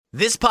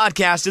This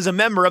podcast is a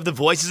member of the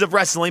Voices of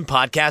Wrestling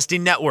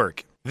Podcasting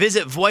Network.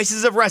 Visit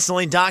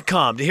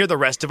voicesofwrestling.com to hear the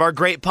rest of our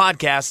great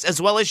podcasts,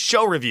 as well as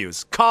show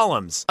reviews,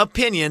 columns,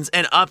 opinions,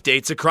 and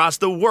updates across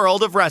the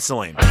world of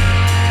wrestling.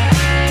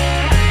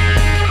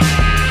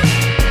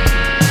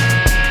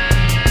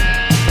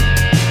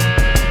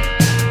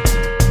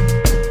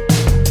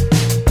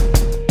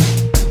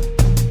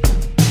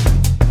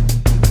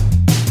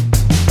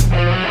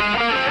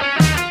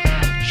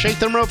 Shake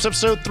Them Ropes,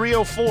 episode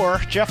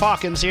 304. Jeff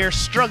Hawkins here,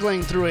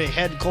 struggling through a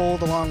head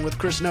cold along with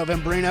Chris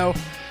Novembrino.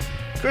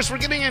 Chris, we're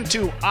getting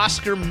into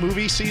Oscar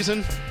movie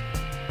season,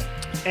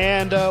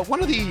 and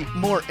one of the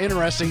more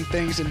interesting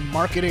things in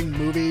marketing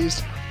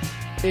movies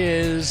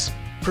is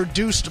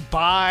produced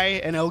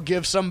by, and it'll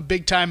give some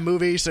big-time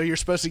movie, so you're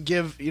supposed to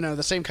give,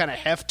 the same kind of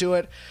heft to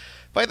it.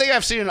 But I think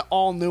I've seen an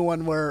all-new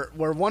one where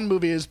one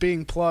movie is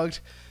being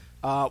plugged.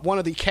 One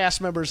of the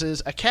cast members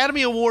is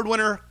Academy Award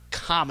winner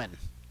Common.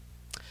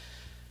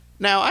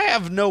 Now, I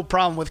have no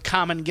problem with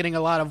Common getting a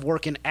lot of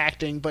work in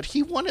acting, but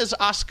he won his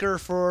Oscar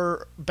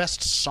for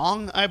Best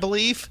Song, I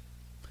believe.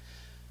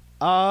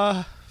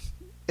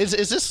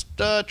 Is this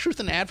a truth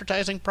in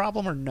advertising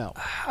problem or no?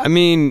 I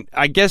mean,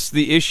 I guess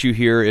the issue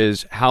here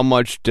is how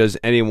much does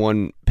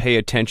anyone pay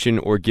attention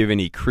or give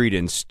any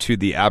credence to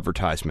the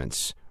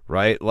advertisements,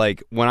 right?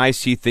 Like, when I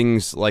see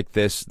things like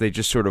this, they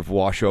just sort of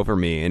wash over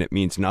me and it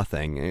means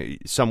nothing.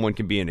 Someone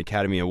can be an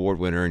Academy Award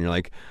winner and you're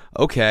like,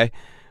 okay,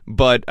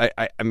 but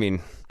I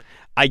mean,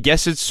 I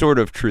guess it's sort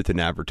of truth in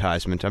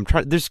advertisement.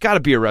 There's got to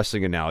be a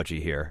wrestling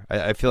analogy here.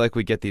 I feel like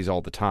we get these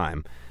all the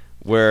time,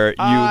 where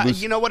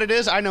you know what it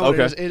is? I know what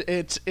it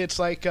is. It's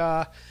like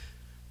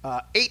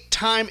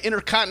 8-time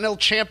Intercontinental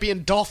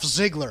Champion Dolph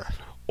Ziggler,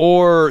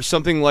 or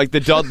something like the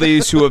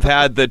Dudleys, who have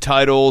had the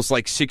titles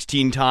like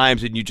 16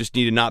 times, and you just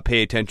need to not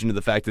pay attention to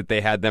the fact that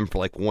they had them for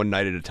like one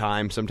night at a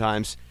time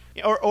sometimes.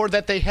 Or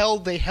that they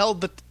held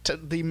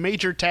the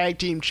major tag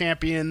team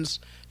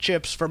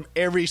championships from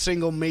every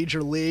single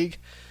major league.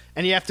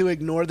 And you have to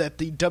ignore that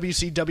the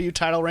WCW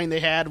title reign they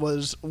had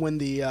was when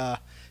the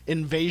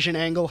Invasion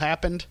angle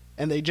happened,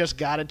 and they just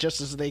got it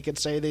just as they could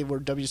say they were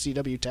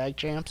WCW tag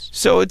champs.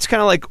 So it's kind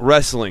of like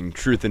wrestling.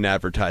 Truth in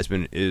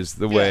advertisement is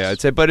the way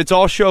I'd say, but it's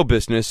all show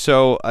business.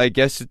 So I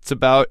guess it's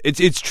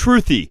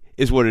truthy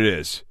is what it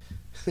is.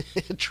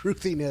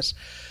 Truthiness.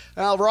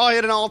 Raw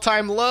hit an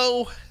all-time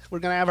low. We're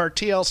gonna have our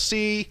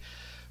TLC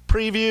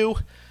preview.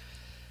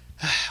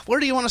 Where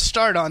do you want to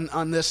start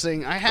on this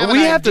thing? I have.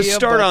 We have to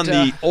start on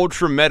the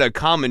Ultra Meta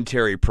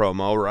commentary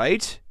promo,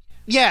 right?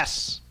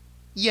 Yes,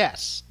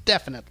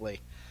 definitely.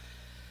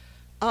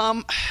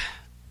 I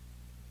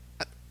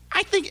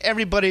think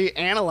everybody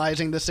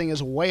analyzing this thing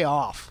is way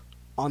off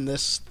on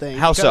this thing.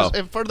 How so?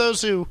 For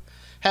those who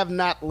have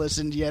not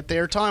listened yet,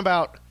 they're talking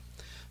about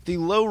the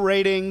low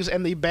ratings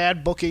and the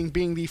bad booking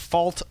being the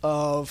fault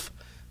of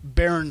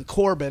Baron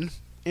Corbin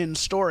in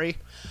story.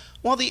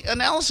 Well, the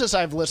analysis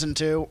I've listened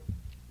to,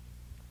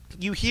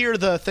 you hear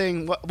the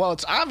thing, well,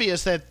 it's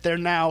obvious that they're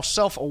now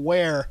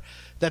self-aware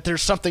that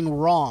there's something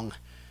wrong,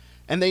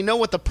 and they know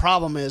what the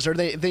problem is, or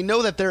they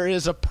know that there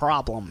is a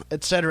problem,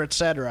 etc.,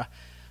 etc.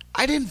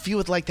 I didn't view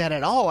it like that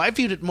at all. I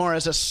viewed it more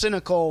as a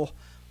cynical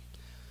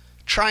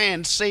try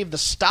and save the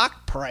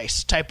stock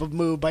price type of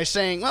move by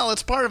saying, well,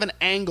 it's part of an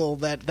angle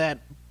that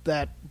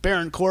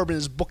Baron Corbin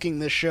is booking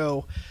this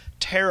show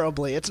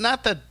terribly. It's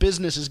not that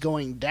business is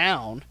going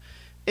down.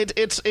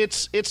 It's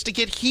to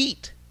get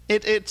heat.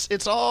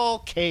 It's all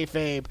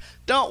kayfabe.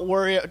 Don't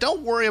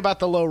worry about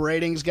the low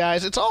ratings,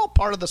 guys. It's all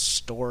part of the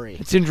story.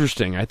 It's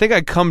interesting. I think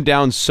I come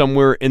down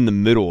somewhere in the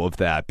middle of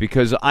that,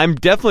 because I'm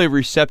definitely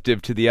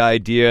receptive to the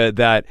idea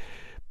that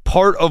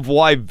part of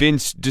why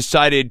Vince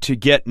decided to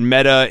get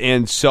meta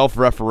and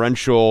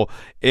self-referential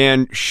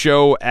and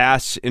show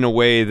ass in a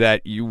way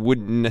that you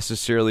wouldn't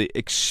necessarily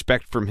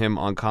expect from him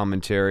on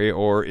commentary,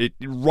 or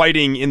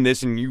writing in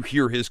this and you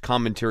hear his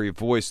commentary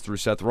voice through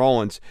Seth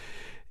Rollins,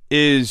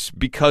 is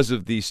because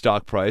of the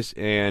stock price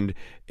and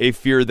a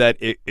fear that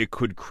it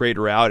could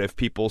crater out if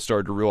people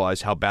started to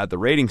realize how bad the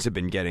ratings have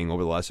been getting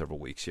over the last several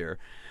weeks here.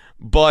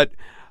 But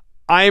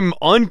I'm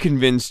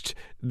unconvinced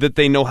that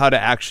they know how to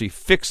actually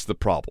fix the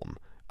problem.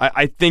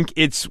 I think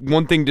it's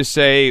one thing to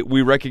say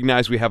we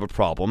recognize we have a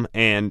problem,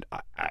 and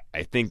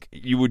I think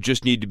you would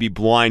just need to be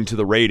blind to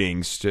the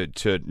ratings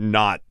to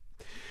not...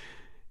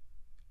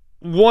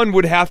 One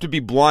would have to be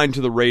blind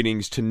to the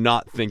ratings to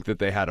not think that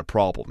they had a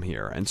problem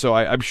here. And so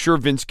I'm sure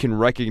Vince can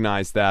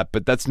recognize that,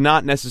 but that's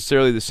not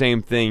necessarily the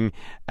same thing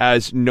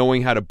as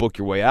knowing how to book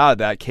your way out of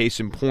that. Case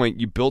in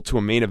point, you built to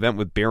a main event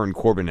with Baron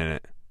Corbin in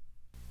it.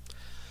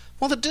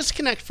 Well, the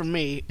disconnect for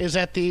me is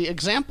that the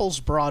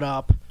examples brought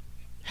up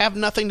have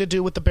nothing to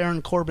do with the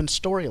Baron Corbin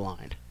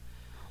storyline.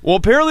 Well,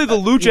 apparently the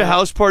Lucha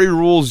House Party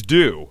rules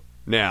do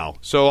now.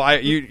 So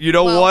you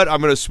know what? I'm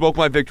going to smoke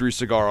my victory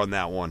cigar on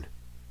that one.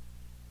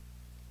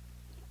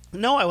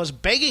 No, I was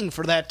begging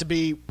for that to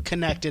be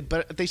connected,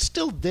 but they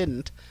still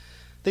didn't.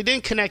 They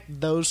didn't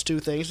connect those two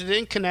things. They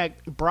didn't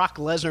connect Brock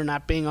Lesnar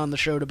not being on the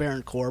show to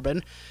Baron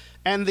Corbin.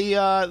 And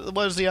what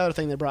was the other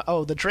thing they brought?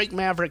 Oh, the Drake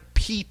Maverick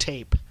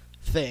P-tape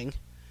thing,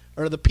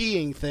 or the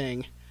peeing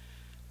thing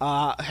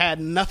had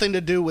nothing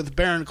to do with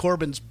Baron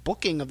Corbin's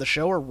booking of the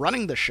show or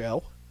running the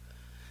show.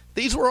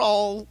 These were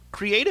all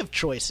creative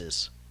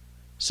choices,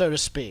 so to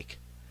speak.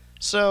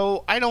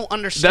 So I don't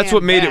understand. That's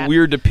what made it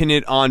weird to pin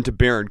it on to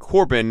Baron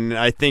Corbin.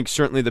 I think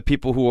certainly the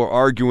people who are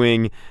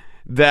arguing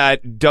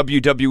that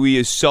WWE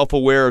is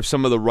self-aware of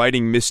some of the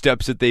writing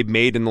missteps that they've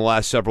made in the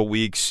last several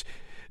weeks,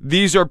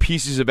 these are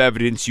pieces of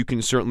evidence you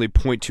can certainly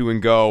point to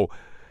and go,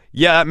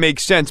 yeah, that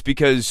makes sense,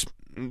 because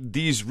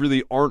these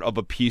really aren't of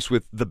a piece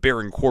with the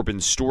Baron Corbin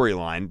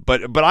storyline.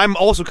 But I'm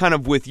also kind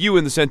of with you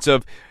in the sense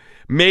of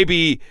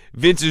maybe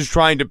Vince is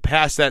trying to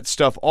pass that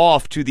stuff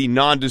off to the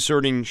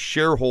non-discerning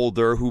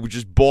shareholder who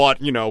just bought,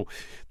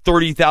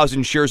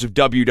 30,000 shares of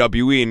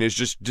WWE and is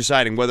just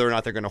deciding whether or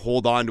not they're going to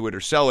hold on to it or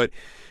sell it,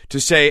 to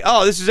say,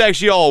 oh, this is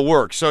actually all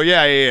work. So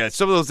yeah.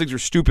 Some of those things are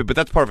stupid, but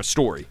that's part of a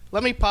story.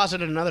 Let me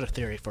posit another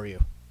theory for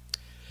you,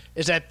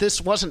 is that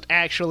this wasn't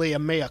actually a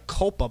mea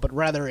culpa, but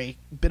rather a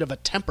bit of a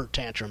temper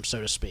tantrum,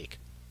 so to speak.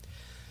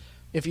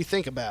 If you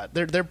think about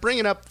it, they're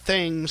bringing up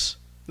things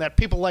that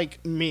people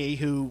like me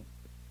who,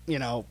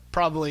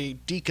 probably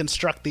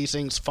deconstruct these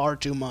things far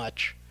too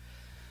much,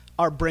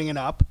 are bringing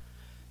up.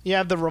 You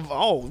have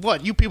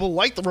you people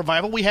like the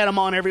Revival? We had them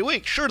on every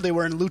week. Sure, they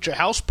were in Lucha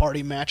House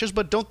Party matches,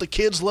 but don't the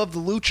kids love the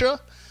Lucha?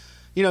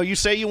 You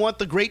say you want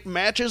the great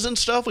matches and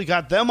stuff, we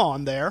got them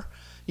on there.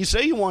 You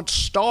say you want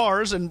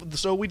stars, and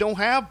so we don't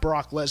have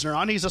Brock Lesnar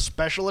on. He's a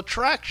special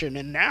attraction,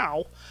 and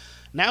now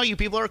you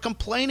people are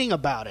complaining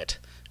about it.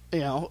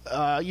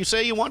 You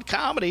say you want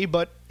comedy,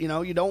 but,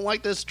 you don't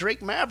like this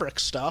Drake Maverick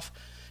stuff.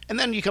 And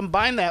then you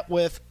combine that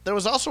with, there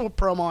was also a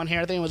promo on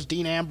here, I think it was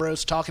Dean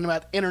Ambrose talking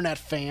about internet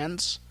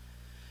fans.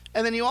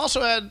 And then you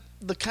also had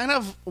the kind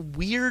of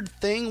weird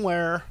thing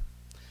where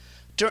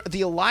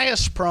the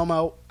Elias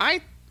promo,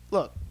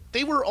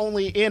 they were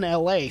only in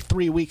LA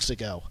 3 weeks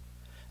ago.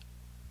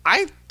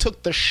 I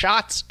took the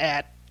shots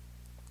at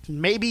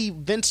maybe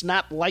Vince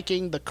not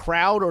liking the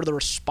crowd or the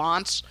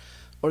response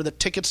or the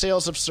ticket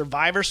sales of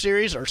Survivor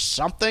Series or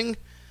something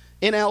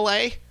in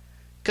LA.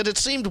 Because it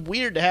seemed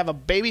weird to have a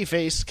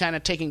babyface kind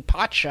of taking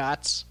pot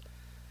shots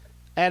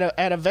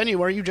at a venue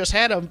where you just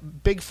had a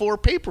Big Four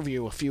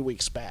pay-per-view a few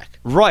weeks back.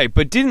 Right,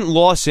 but didn't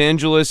Los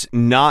Angeles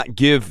not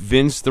give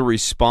Vince the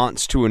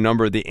response to a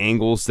number of the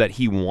angles that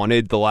he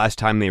wanted the last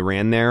time they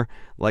ran there?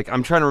 Like,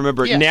 I'm trying to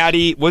remember. Yes.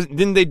 Natty,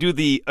 didn't they do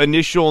the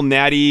initial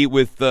Natty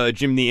with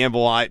Jim the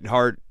Anvil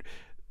Neidhart?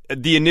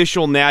 The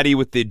initial Natty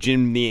with the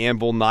Jim the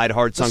Anvil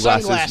Neidhart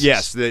sunglasses?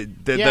 Yes,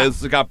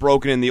 those got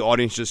broken and the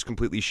audience just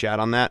completely shat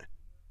on that.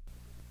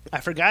 I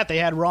forgot they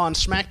had Raw and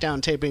SmackDown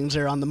tapings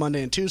there on the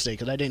Monday and Tuesday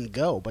because I didn't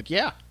go, but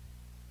yeah.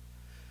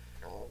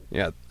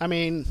 Yeah. I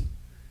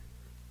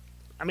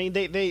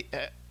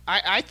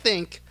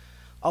think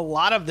a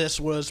lot of this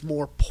was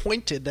more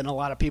pointed than a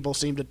lot of people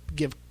seem to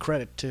give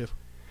credit to.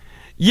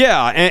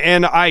 Yeah,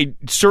 and I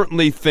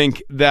certainly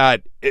think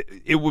that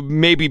it would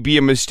maybe be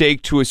a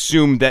mistake to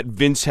assume that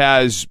Vince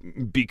has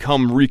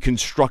become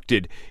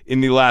reconstructed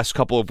in the last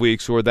couple of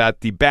weeks, or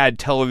that the bad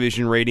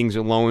television ratings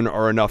alone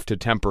are enough to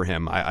temper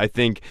him. I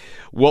think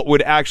what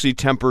would actually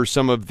temper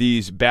some of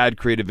these bad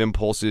creative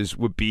impulses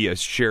would be a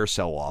share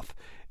sell-off,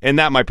 and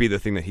that might be the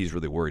thing that he's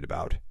really worried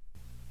about.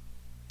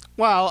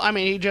 Well,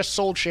 he just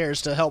sold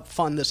shares to help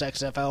fund this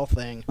XFL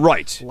thing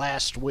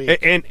last week.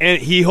 And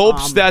he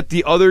hopes that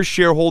the other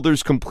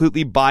shareholders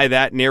completely buy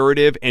that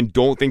narrative and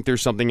don't think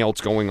there's something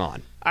else going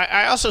on.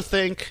 I also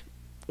think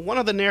one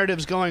of the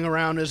narratives going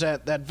around is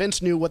that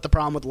Vince knew what the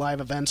problem with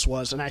live events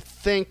was, and I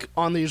think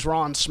on these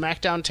Raw and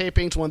SmackDown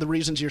tapings, one of the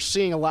reasons you're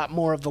seeing a lot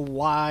more of the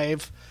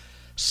live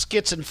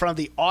skits in front of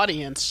the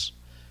audience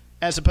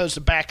as opposed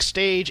to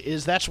backstage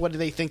is that's what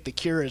they think the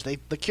cure is.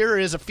 The cure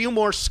is a few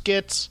more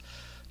skits,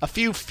 a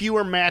few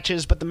fewer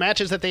matches, but the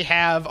matches that they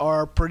have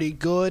are pretty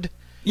good.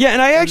 Yeah, and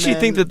I actually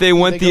think that they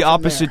went the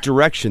opposite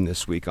direction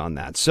this week on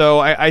that. So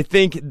I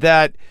think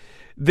that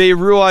they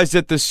realized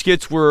that the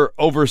skits were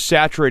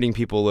oversaturating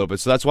people a little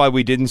bit. So that's why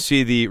we didn't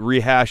see the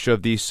rehash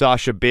of the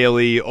Sasha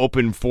Bailey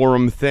open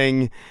forum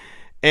thing.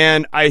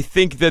 And I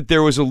think that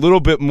there was a little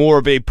bit more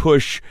of a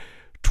push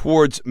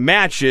towards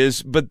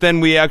matches, but then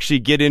we actually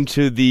get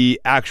into the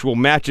actual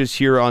matches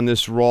here on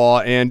this Raw,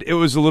 and it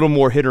was a little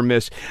more hit or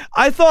miss.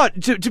 I thought,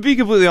 to be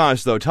completely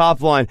honest though, top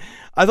line,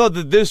 I thought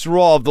that this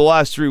Raw of the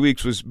last 3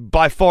 weeks was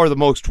by far the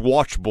most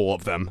watchable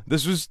of them.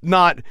 This was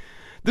not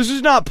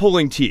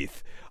pulling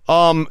teeth.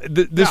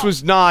 This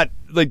was not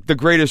like the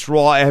greatest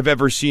Raw I have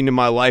ever seen in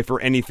my life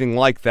or anything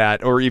like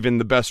that, or even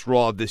the best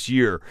Raw of this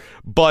year.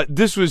 But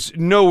this was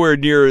nowhere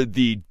near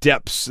the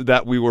depths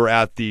that we were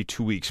at the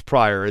 2 weeks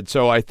prior. And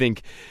so I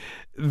think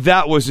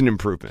that was an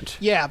improvement.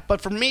 Yeah,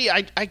 but for me,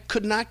 I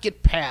could not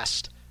get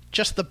past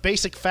just the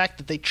basic fact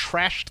that they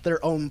trashed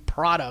their own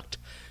product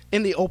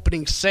in the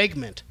opening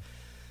segment.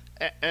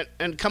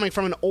 And coming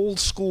from an old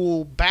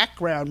school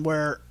background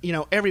where,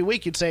 every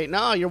week you'd say,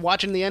 no, you're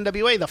watching the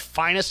NWA, the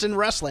finest in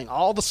wrestling.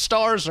 All the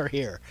stars are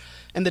here.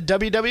 And the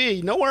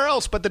WWE, nowhere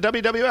else but the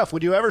WWF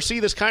would you ever see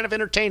this kind of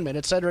entertainment,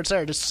 et cetera, et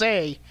cetera. To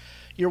say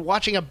you're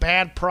watching a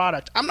bad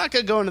product. I'm not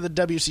going to go into the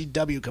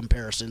WCW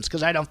comparisons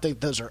because I don't think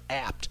those are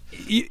apt.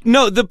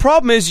 No, the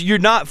problem is you're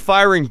not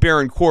firing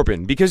Baron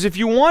Corbin, because if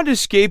you want to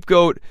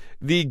scapegoat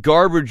the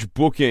garbage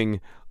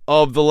booking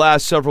of the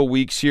last several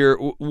weeks here,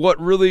 what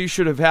really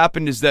should have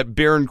happened is that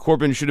Baron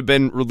Corbin should have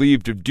been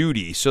relieved of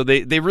duty. So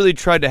they really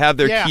tried to have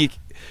their cake.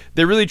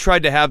 They really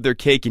tried to have their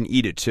cake and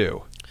eat it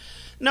too.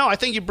 No, I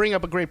think you bring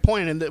up a great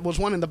point, and it was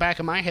one in the back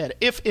of my head.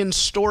 If in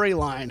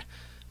storyline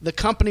the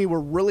company were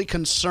really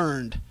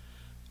concerned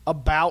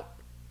about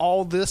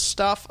all this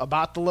stuff,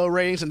 about the low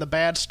ratings and the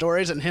bad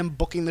stories and him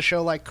booking the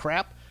show like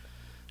crap,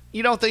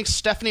 you don't think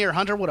Stephanie or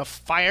Hunter would have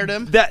fired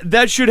him?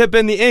 That should have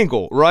been the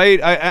angle, right?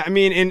 I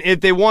mean, and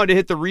if they wanted to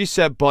hit the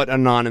reset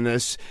button on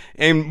this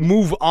and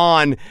move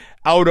on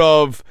out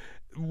of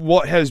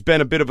what has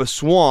been a bit of a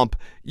swamp,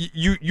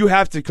 you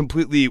have to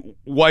completely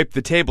wipe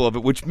the table of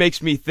it, which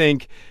makes me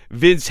think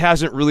Vince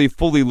hasn't really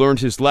fully learned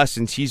his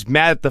lessons. He's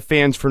mad at the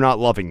fans for not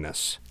loving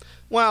this.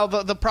 Well,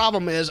 the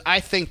problem is I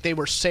think they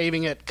were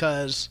saving it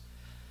because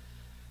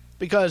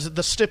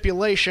the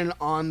stipulation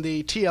on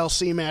the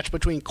TLC match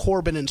between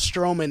Corbin and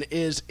Strowman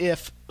is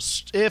if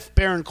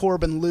Baron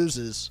Corbin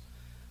loses,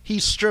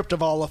 he's stripped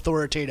of all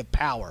authoritative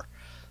power.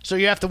 So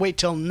you have to wait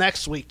till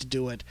next week to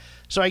do it.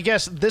 So I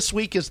guess this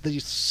week is the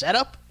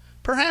setup,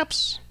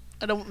 perhaps?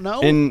 I don't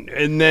know.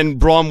 And then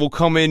Braun will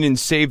come in and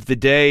save the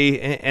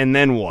day, and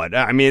then what?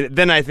 I mean,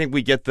 then I think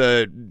we get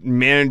the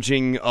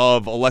managing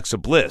of Alexa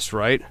Bliss,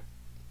 right?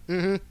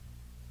 Mm-hmm.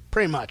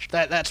 Pretty much.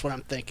 That's what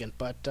I'm thinking.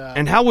 But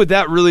and how would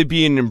that really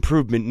be an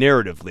improvement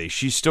narratively?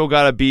 She's still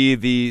got to be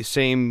the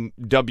same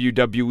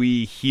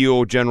WWE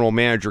heel general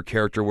manager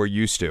character we're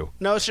used to.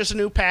 No, it's just a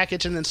new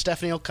package, and then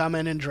Stephanie will come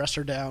in and dress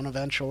her down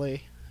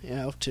eventually,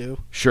 too.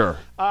 Sure.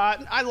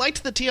 I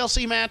liked the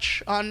TLC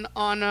match on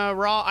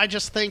Raw. I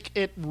just think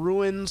it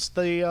ruins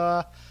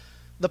the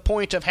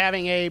point of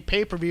having a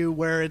pay-per-view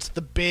where it's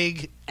the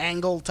big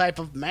angle type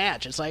of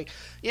match. It's like,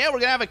 yeah, we're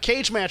going to have a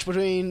cage match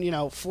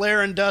between,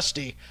 Flair and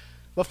Dusty.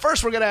 But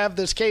first, we're going to have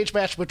this cage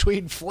match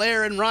between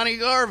Flair and Ronnie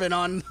Garvin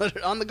on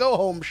the Go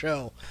Home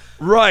show.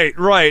 Right.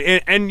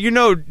 And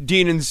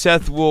Dean and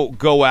Seth will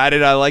go at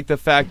it. I like the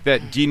fact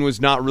that Dean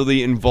was not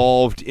really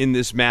involved in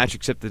this match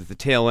except at the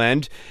tail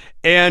end.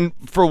 And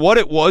for what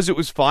it was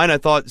fine. I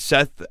thought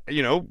Seth,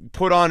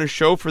 put on a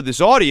show for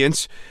this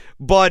audience.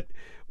 But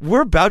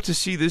we're about to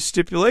see this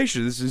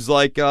stipulation. This is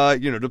like,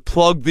 to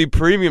plug the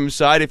premium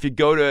side. If you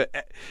go to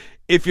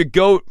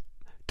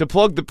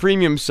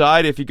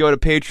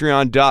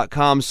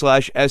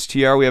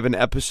patreon.com/STR, we have an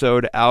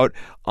episode out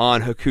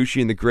on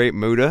Hakushi and the Great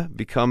Muta.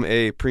 Become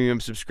a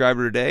premium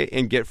subscriber today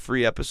and get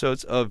free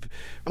episodes of.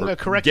 I'm going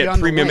to correct you on the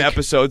link. Get premium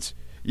episodes.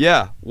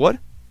 Yeah, what?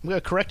 I'm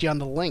going to correct you on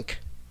the link.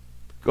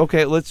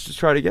 Okay, let's just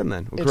try it again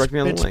then. Correct me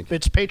on the link.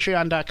 It's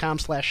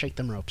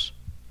patreon.com/ShakeThemRopes.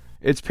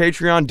 It's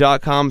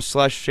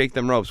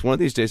patreon.com/ShakeThemRopes. One of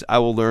these days I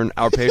will learn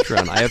our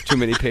Patreon. I have too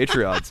many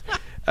Patreons,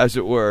 as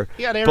it were.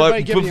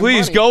 But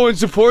please go and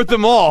support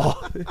them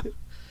all.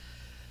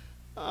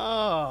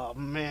 Oh,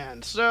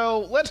 man.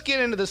 So let's get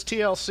into this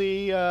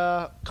TLC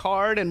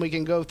card, and we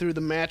can go through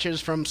the matches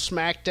from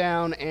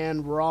SmackDown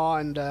and Raw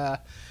and kind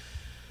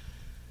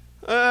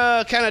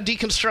of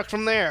deconstruct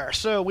from there.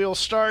 So we'll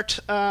start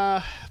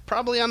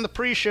probably on the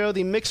pre-show,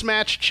 the Mixed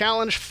Match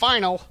Challenge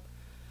Final.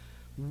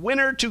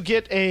 Winner to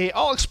get a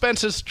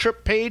all-expenses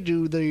trip paid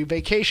to the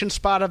vacation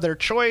spot of their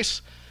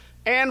choice,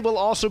 and will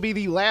also be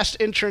the last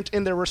entrant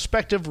in their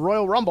respective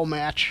Royal Rumble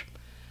match.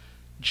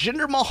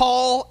 Jinder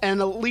Mahal and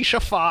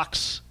Alicia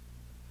Fox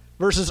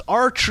versus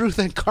R-Truth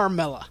and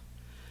Carmella.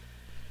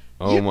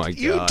 Oh, my God.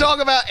 You talk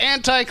about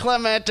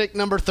anticlimactic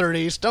number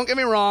 30s. Don't get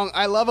me wrong.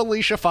 I love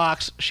Alicia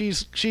Fox.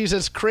 She's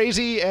as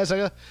crazy as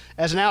an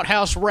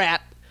outhouse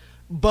rat,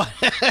 but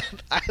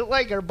I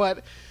like her.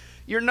 But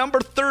your number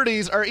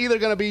 30s are either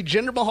going to be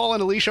Jinder Mahal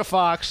and Alicia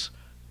Fox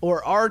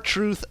or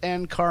R-Truth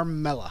and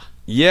Carmella.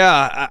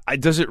 Yeah,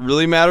 does it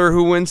really matter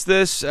who wins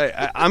this?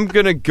 I'm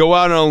going to go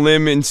out on a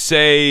limb and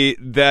say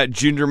that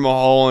Jinder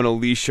Mahal and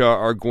Alicia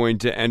are going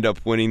to end up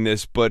winning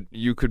this, but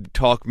you could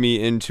talk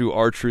me into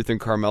R-Truth and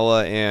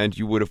Carmella, and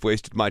you would have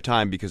wasted my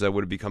time because I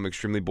would have become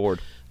extremely bored.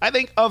 I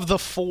think of the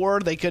four,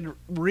 they could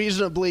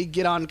reasonably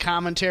get on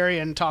commentary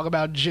and talk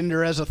about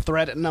Jinder as a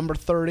threat at number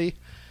 30.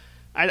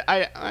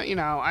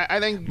 I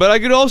think. But I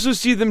could also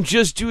see them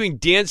just doing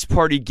dance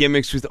party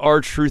gimmicks with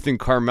R-Truth and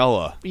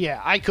Carmella.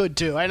 Yeah, I could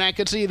too, and I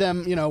could see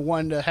them,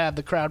 wanting to have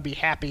the crowd be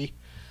happy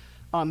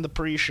on the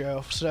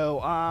pre-show.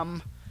 So,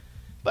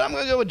 but I'm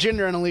gonna go with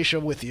Jinder and Alicia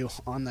with you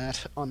on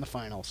that on the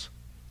finals.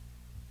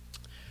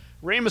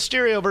 Rey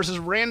Mysterio versus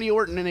Randy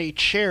Orton in a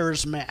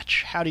chairs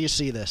match. How do you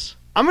see this?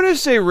 I'm going to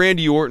say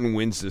Randy Orton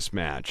wins this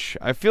match.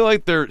 I feel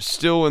like they're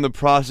still in the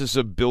process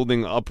of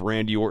building up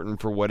Randy Orton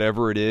for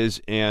whatever it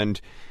is, and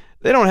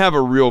they don't have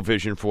a real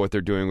vision for what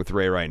they're doing with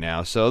Rey right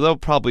now, so they'll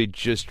probably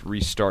just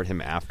restart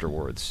him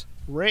afterwards.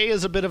 Rey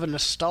is a bit of a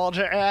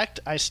nostalgia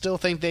act. I still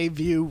think they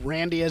view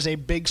Randy as a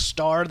big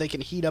star they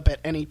can heat up at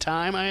any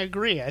time. I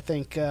agree. I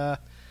think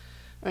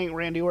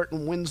Randy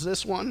Orton wins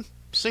this one.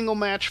 Single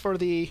match for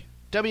the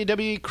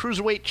WWE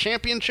Cruiserweight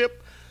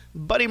Championship.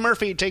 Buddy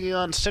Murphy taking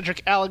on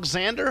Cedric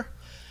Alexander.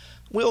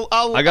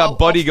 I got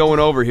Buddy going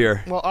over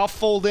here. Well, I'll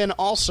fold in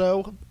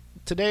also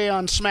today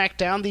on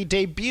SmackDown the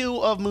debut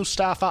of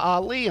Mustafa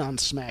Ali on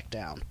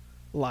SmackDown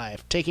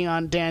Live, taking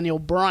on Daniel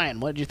Bryan.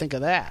 What did you think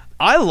of that?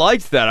 I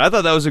liked that. I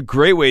thought that was a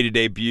great way to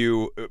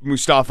debut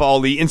Mustafa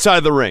Ali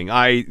inside the ring.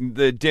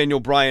 The Daniel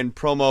Bryan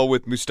promo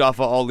with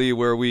Mustafa Ali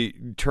where we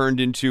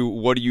turned into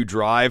 "What do you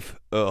drive?"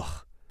 Ugh.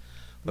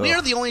 We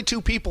are the only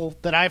two people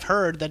that I've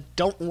heard that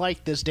don't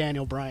like this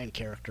Daniel Bryan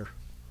character.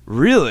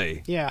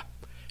 Really? Yeah.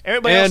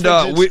 Everybody else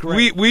thinks it's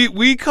great.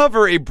 we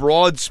cover a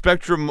broad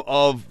spectrum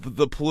of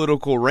the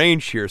political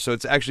range here, so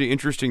it's actually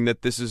interesting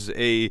that this is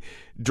a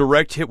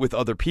direct hit with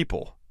other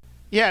people.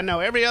 Yeah, no,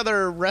 every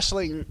other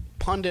wrestling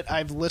pundit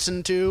I've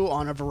listened to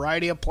on a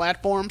variety of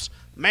platforms,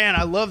 man,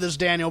 I love this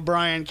Daniel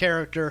Bryan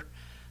character.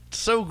 It's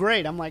so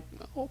great. I'm like,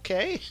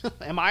 okay,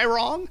 am I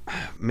wrong?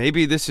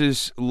 Maybe this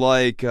is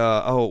like,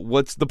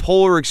 what's the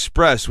Polar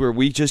Express where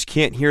we just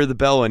can't hear the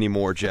bell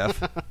anymore,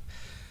 Jeff?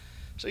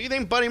 So you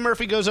think Buddy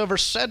Murphy goes over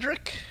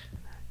Cedric?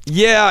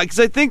 Yeah, because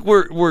I think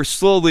we're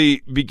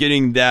slowly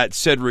beginning that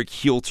Cedric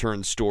heel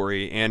turn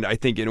story, and I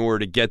think in order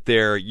to get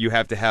there, you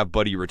have to have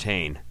Buddy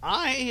retain.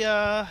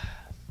 I'm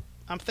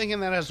thinking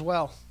that as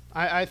well.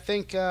 I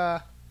think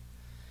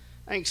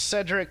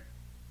Cedric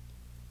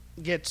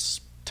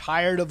gets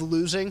tired of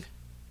losing,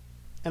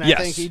 and I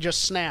think he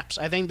just snaps.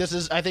 I think this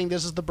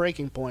is the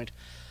breaking point.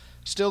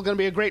 Still going to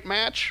be a great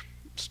match.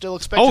 Still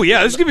expecting. Oh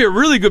yeah, this is gonna be a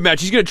really good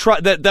match. He's gonna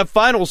try that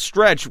final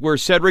stretch where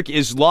Cedric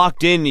is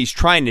locked in, and he's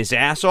trying his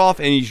ass off,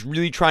 and he's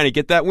really trying to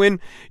get that win.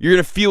 You're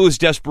gonna feel his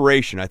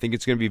desperation. I think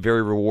it's gonna be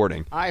very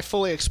rewarding. I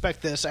fully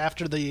expect this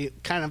after the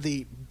kind of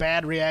the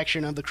bad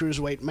reaction of the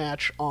Cruiserweight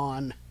match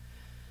on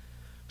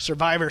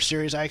Survivor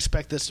Series. I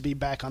expect this to be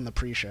back on the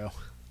pre-show.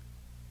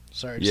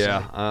 Sorry to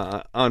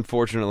say.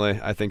 Unfortunately,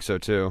 I think so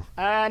too.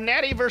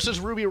 Natty versus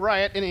Ruby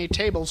Riott in a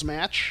tables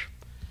match.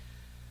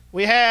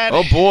 We had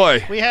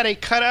a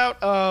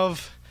cutout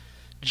of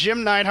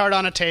Jim Neidhart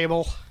on a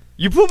table.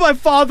 You put my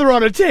father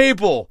on a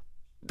table.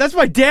 That's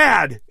my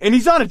dad, and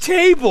he's on a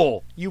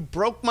table. You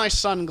broke my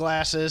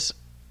sunglasses,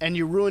 and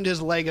you ruined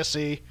his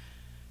legacy.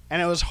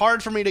 And it was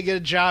hard for me to get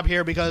a job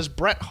here because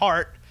Bret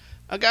Hart,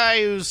 a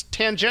guy who's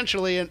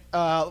tangentially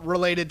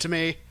related to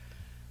me,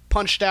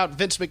 punched out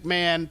Vince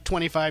McMahon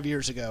 25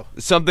 years ago.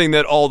 Something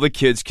that all the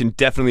kids can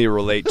definitely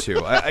relate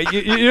to.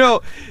 You know,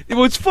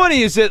 what's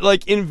funny is that,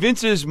 like, in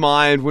Vince's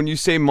mind, when you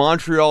say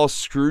Montreal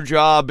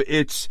Screwjob,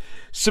 it's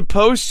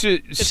supposed to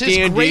stand in... It's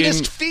his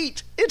greatest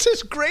feat. It's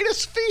his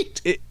greatest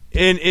feat.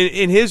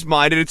 In his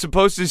mind, and it's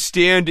supposed to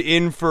stand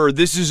in for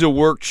this is a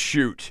work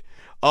shoot.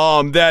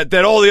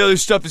 That all the other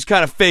stuff is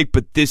kind of fake,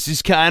 but this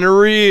is kind of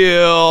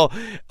real.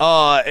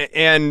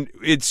 And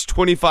it's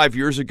 25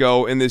 years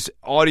ago, and this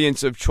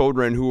audience of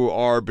children who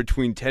are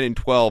between 10 and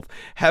 12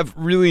 have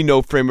really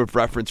no frame of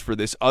reference for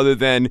this other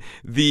than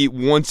the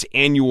once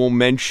annual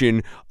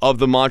mention of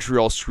the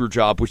Montreal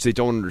Screwjob, which they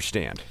don't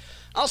understand.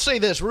 I'll say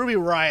this, Ruby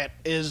Riott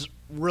is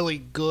really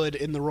good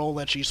in the role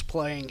that she's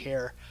playing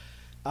here.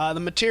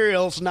 The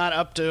material's not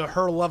up to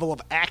her level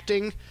of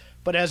acting,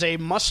 but as a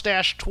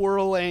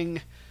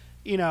mustache-twirling...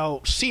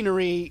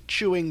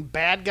 scenery-chewing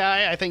bad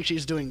guy, I think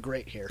she's doing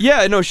great here.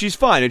 Yeah, no, she's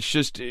fine. It's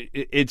just,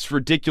 it's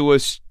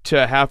ridiculous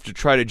to have to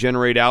try to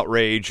generate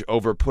outrage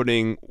over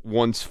putting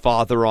one's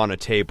father on a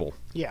table.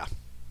 Yeah.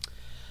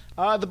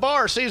 The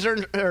Bar,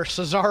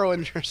 Cesaro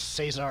and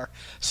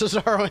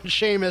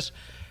Sheamus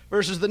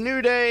versus the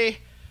New Day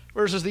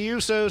versus the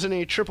Usos in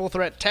a triple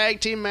threat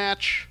tag team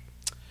match.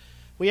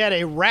 We had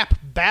a rap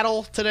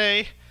battle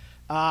today.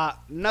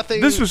 Nothing.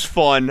 This was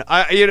fun.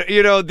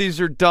 These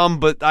are dumb,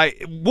 but the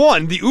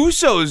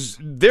Usos,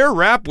 their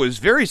rap was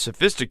very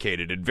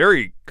sophisticated and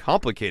very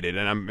complicated,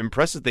 and I'm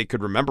impressed that they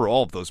could remember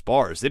all of those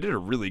bars. They did a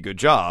really good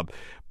job,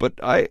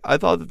 but I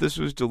thought that this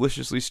was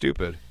deliciously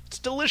stupid. It's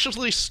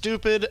deliciously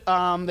stupid.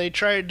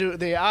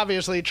 They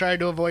obviously tried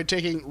to avoid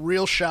taking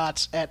real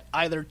shots at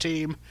either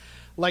team,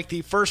 like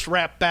the first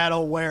rap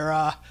battle where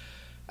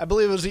I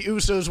believe it was the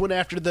Usos went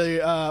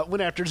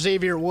after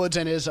Xavier Woods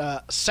and his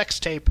sex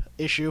tape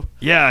issue.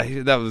 Yeah,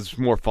 that was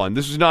more fun.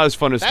 This was not as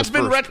fun as that's the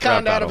first been retconned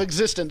out battle. of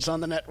existence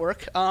on the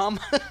network.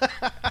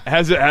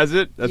 Has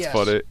it? That's yes.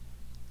 funny.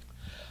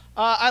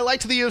 I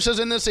liked the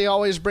Usos in this. They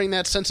always bring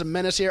that sense of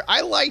menace here.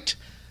 I liked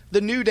the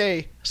New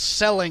Day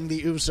selling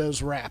the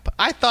Usos rap.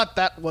 I thought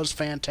that was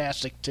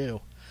fantastic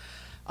too.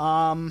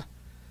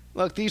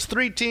 Look, these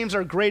three teams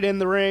are great in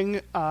the ring,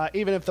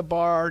 even if the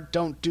Bar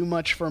don't do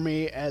much for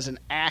me as an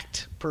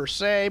act per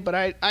se. But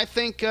I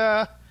think,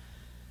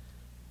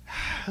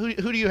 who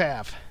do you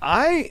have?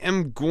 I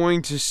am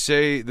going to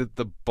say that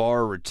the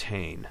Bar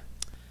retain.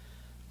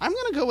 I'm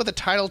going to go with a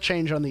title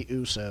change on the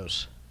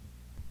Usos.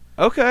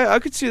 Okay, I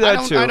could see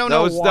that too. I don't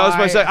know why. That was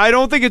my second. I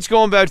don't think it's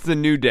going back to the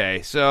New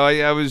Day. So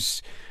I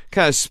was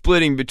kind of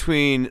splitting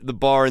between the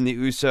Bar and the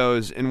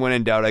Usos, and when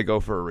in doubt, I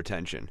go for a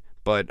retention.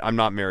 But I'm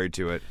not married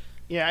to it.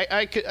 Yeah,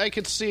 I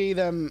could see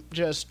them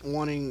just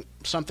wanting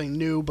something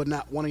new, but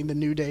not wanting the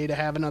New Day to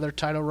have another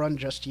title run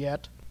just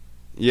yet.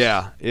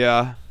 Yeah.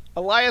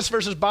 Elias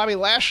versus Bobby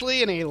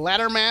Lashley in a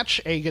ladder match.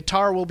 A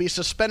guitar will be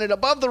suspended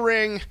above the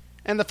ring,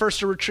 and the first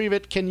to retrieve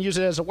it can use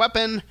it as a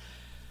weapon.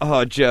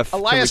 Oh, Jeff.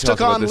 Elias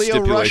took on Leo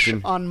Rush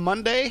on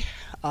Monday.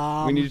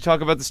 We need to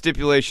talk about the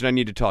stipulation. I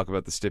need to talk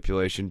about the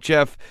stipulation.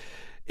 Jeff,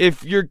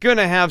 if you're going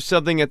to have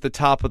something at the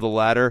top of the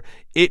ladder,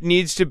 it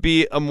needs to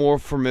be a more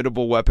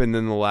formidable weapon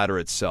than the ladder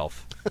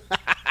itself.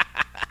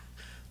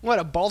 What,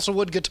 a balsa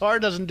wood guitar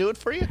doesn't do it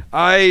for you?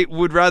 I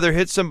would rather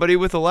hit somebody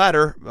with a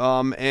ladder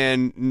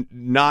and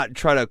not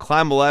try to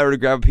climb a ladder to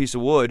grab a piece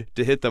of wood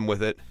to hit them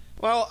with it.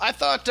 Well, I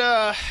thought,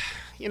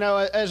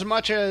 as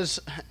much as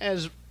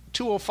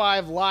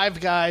 205 Live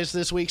guys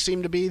this week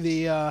seem to be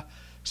the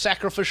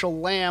sacrificial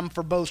lamb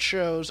for both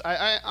shows,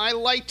 I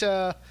liked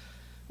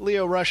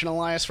Leo Rush and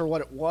Elias for what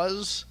it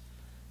was.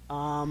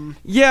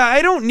 Yeah,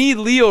 I don't need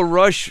Leo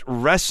Rush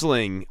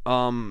wrestling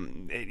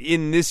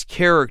in this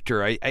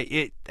character.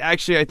 It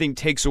actually, I think,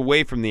 takes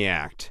away from the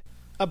act.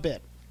 A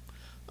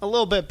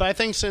little bit. But I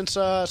think since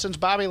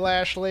Bobby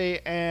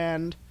Lashley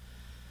and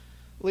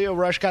Leo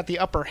Rush got the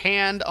upper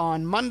hand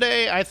on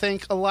Monday, I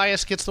think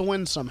Elias gets the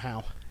win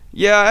somehow.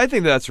 Yeah, I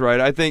think that's right.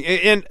 I think,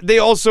 and they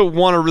also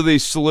want to really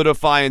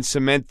solidify and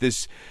cement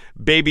this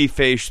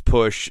babyface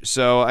push.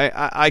 So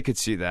I could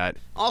see that.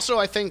 Also,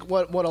 I think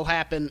what'll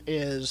happen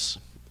is.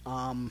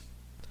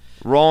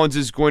 Rollins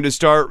is going to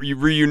start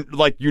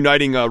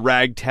uniting a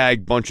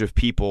ragtag bunch of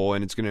people,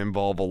 and it's going to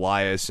involve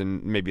Elias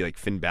and maybe like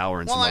Finn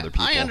Balor and some other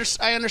people.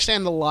 I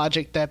understand the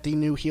logic that the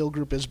new heel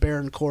group is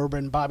Baron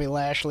Corbin, Bobby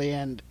Lashley,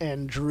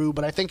 and Drew,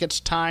 but I think it's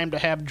time to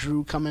have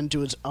Drew come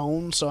into his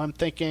own. So I'm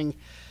thinking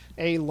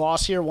a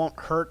loss here won't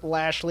hurt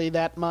Lashley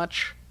that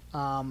much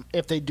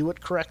if they do it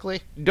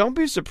correctly. Don't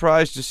be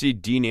surprised to see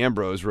Dean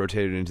Ambrose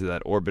rotated into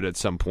that orbit at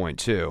some point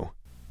too.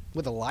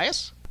 With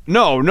Elias?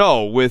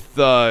 No, with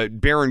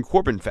Baron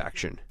Corbin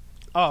faction.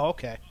 Oh,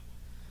 okay.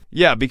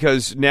 Yeah,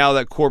 because now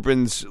that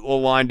Corbin's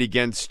aligned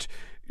against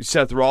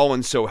Seth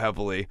Rollins so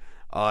heavily,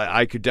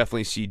 I could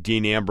definitely see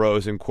Dean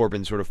Ambrose and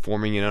Corbin sort of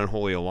forming an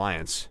unholy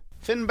alliance.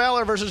 Finn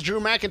Balor versus Drew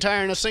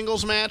McIntyre in a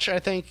singles match. I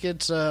think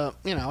it's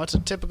it's a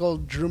typical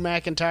Drew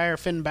McIntyre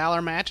Finn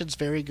Balor match. It's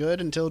very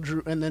good until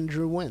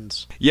Drew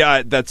wins.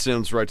 Yeah, that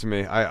sounds right to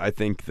me. I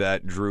think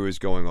that Drew is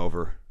going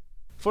over.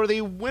 For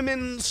the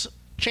women's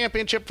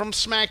championship from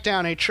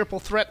SmackDown, a triple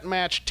threat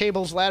match,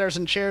 tables, ladders,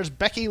 and chairs.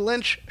 Becky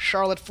Lynch,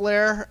 Charlotte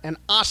Flair, and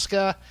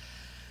Asuka.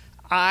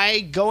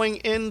 Going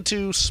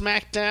into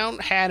SmackDown,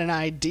 had an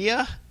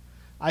idea.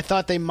 I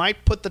thought they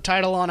might put the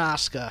title on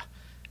Asuka.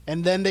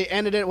 And then they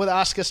ended it with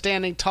Asuka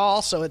standing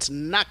tall, so it's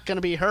not going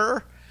to be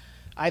her.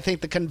 I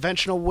think the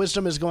conventional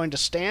wisdom is going to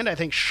stand. I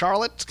think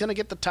Charlotte's going to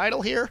get the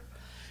title here.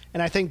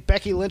 And I think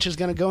Becky Lynch is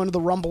going to go into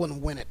the Rumble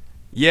and win it.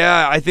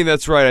 Yeah, I think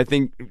that's right. I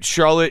think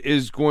Charlotte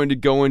is going to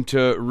go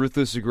into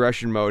ruthless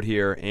aggression mode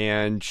here,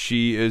 and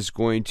she is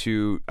going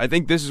to... I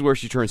think this is where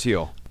she turns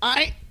heel.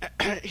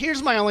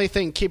 Here's my only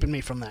thing keeping me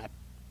from that.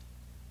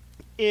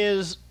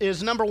 Is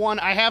number one,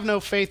 I have no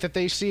faith that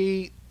they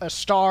see a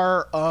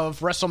star of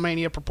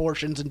WrestleMania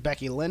proportions in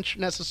Becky Lynch,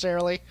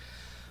 necessarily.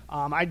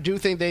 I do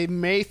think they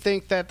may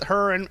think that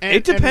her and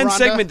it depends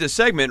Ronda, segment to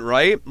segment,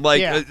 right?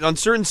 On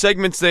certain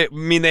segments, they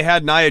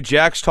had Nia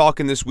Jax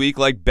talking this week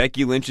like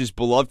Becky Lynch is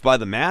beloved by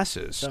the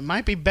masses. So it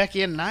might be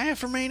Becky and Nia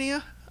for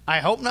Mania.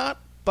 I hope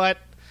not, but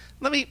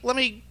let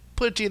me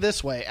put it to you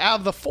this way: out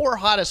of the 4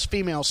 hottest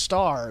female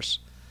stars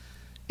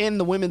in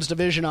the women's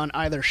division on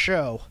either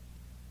show,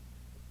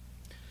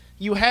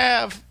 you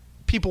have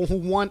people who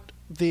want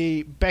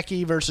the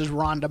Becky versus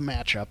Ronda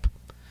matchup,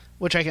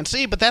 which I can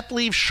see, but that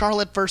leaves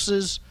Charlotte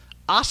versus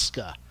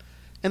Asuka,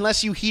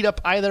 unless you heat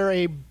up either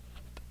a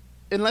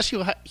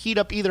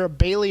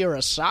Bayley or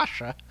a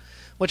Sasha,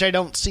 which I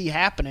don't see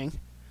happening,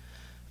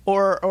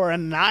 or a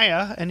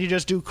Nia, and you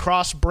just do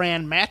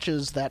cross-brand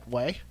matches that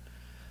way.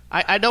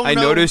 I don't know. I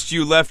noticed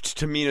you left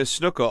Tamina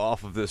Snuka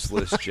off of this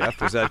list, Jeff.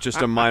 Was that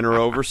just a minor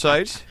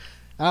oversight?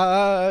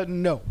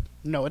 No,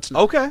 it's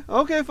not.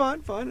 Okay,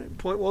 fine.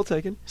 Point well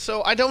taken.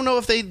 So I don't know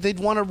if they'd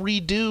want to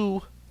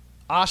redo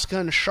Asuka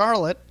and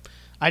Charlotte.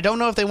 I don't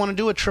know if they want to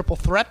do a triple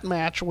threat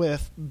match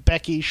with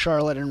Becky,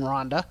 Charlotte, and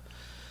Ronda.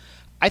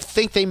 I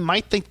think they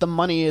might think the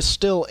money is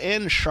still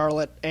in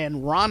Charlotte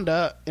and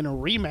Ronda in a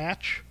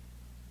rematch.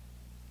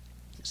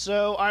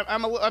 So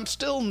I'm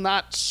still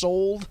not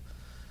sold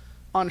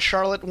on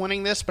Charlotte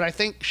winning this, but I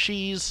think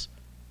she's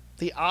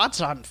the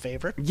odds-on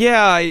favorite.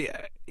 Yeah,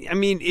 I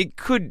mean, it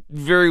could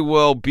very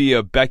well be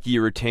a Becky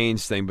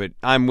retains thing, but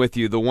I'm with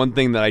you. The one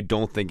thing that I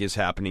don't think is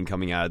happening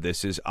coming out of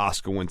this is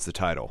Asuka wins the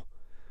title.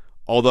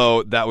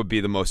 Although that would be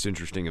the most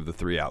interesting of the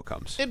 3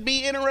 outcomes. It'd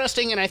be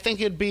interesting, and I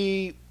think it'd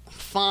be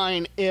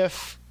fine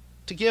if,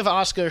 to give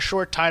Asuka a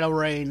short title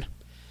reign,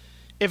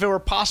 if it were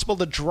possible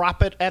to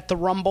drop it at the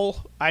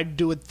Rumble, I'd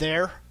do it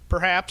there,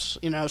 perhaps.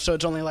 So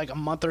it's only like a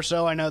month or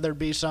so. I know there'd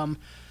be some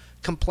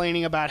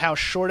complaining about how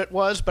short it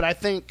was, but I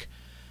think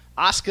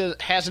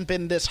Asuka hasn't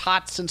been this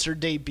hot since her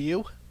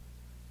debut.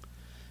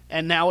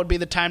 And now would be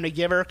the time to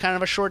give her kind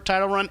of a short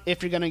title run,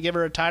 if you're going to give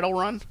her a title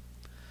run.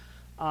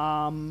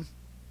 And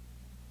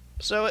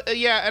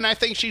I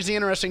think she's the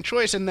interesting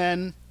choice. And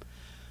then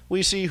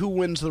we see who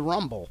wins the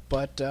Rumble.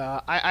 But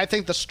I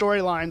think the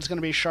storyline is going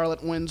to be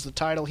Charlotte wins the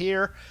title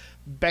here.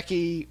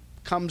 Becky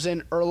comes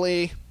in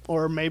early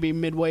or maybe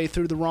midway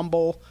through the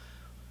Rumble,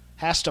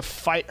 has to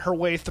fight her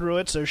way through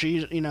it. So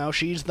she's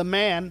the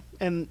man,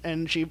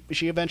 and she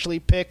eventually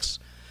picks.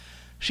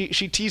 She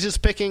teases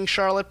picking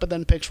Charlotte, but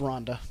then picks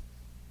Ronda.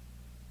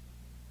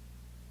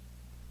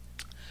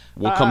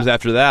 What comes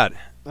after that?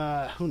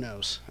 Who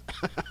knows?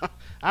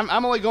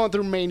 I'm only going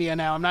through Mania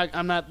now. I'm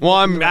not. Well,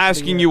 I'm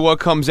asking you what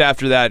comes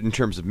after that in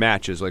terms of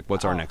matches. Like,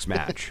 what's our next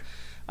match?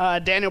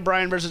 Daniel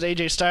Bryan versus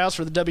AJ Styles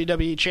for the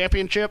WWE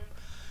Championship.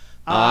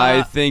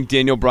 I think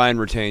Daniel Bryan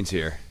retains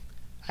here.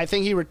 I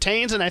think he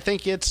retains, and I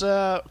think it's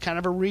kind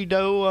of a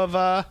redo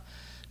of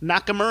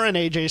Nakamura and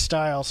AJ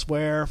Styles,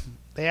 where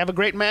they have a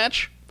great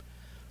match.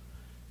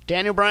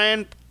 Daniel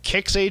Bryan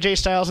kicks AJ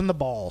Styles in the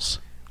balls.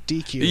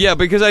 DQ. Yeah,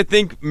 because I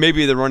think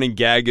maybe the running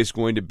gag is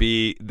going to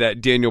be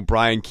that Daniel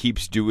Bryan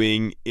keeps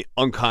doing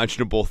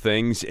unconscionable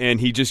things,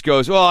 and he just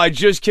goes, I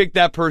just kicked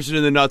that person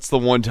in the nuts the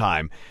one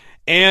time.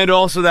 And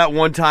also that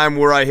one time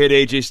where I hit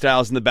AJ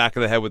Styles in the back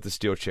of the head with the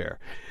steel chair.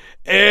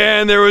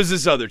 And there was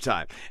this other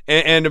time.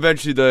 And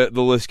eventually the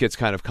list gets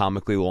kind of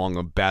comically long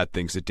of bad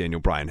things that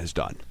Daniel Bryan has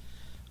done.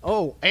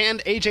 Oh,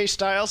 and AJ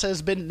Styles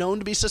has been known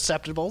to be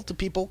susceptible to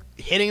people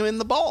hitting him in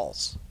the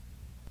balls.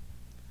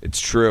 It's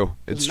true.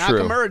 It's true.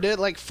 Nakamura did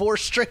like 4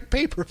 straight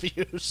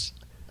pay-per-views.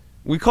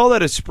 We call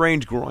that a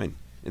sprained groin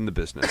in the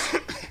business.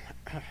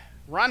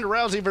 Ronda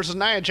Rousey versus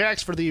Nia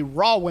Jax for the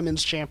Raw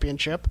Women's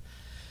Championship.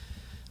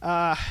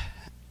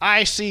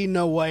 I see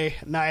no way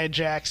Nia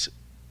Jax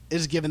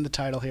is given the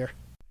title here.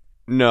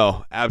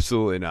 No,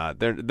 absolutely not.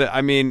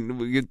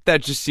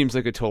 That just seems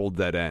like a total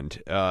dead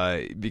end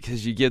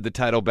because you give the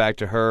title back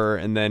to her,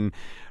 and then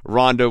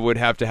Ronda would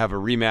have to have a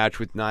rematch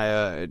with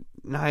Nia.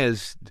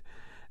 Nia's...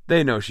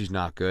 They know she's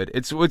not good.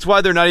 It's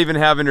why they're not even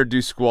having her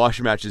do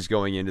squash matches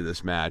going into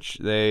this match.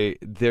 They're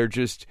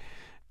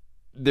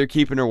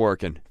keeping her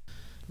working.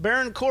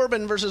 Baron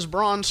Corbin versus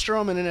Braun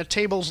Strowman in a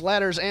tables,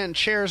 ladders, and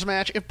chairs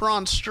match. If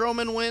Braun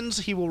Strowman wins,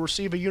 he will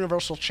receive a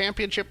Universal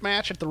Championship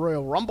match at the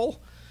Royal Rumble,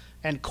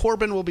 and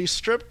Corbin will be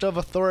stripped of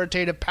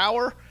authoritative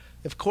power.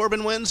 If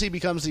Corbin wins, he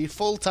becomes the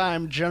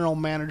full-time general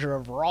manager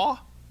of Raw.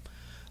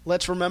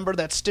 Let's remember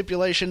that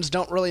stipulations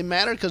don't really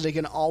matter because they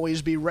can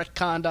always be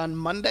retconned on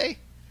Monday.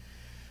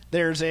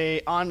 There's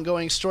a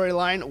ongoing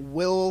storyline.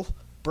 Will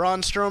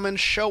Braun Strowman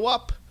show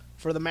up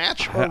for the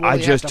match? Or will I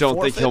he just have to don't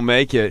forfeit? think he'll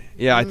make it.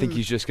 Yeah, I think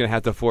he's just going to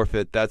have to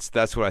forfeit.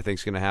 That's what I think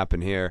is going to happen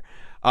here.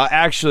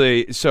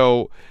 Actually,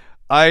 so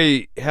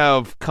I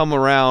have come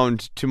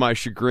around to my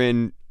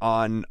chagrin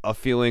on a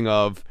feeling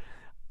of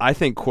I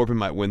think Corbin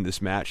might win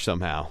this match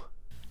somehow.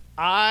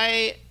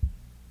 I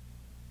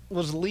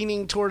was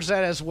leaning towards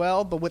that as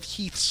well, but with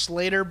Heath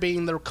Slater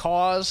being the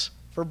cause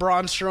for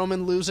Braun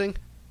Strowman losing,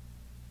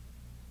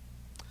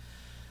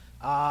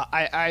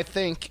 I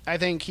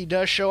think he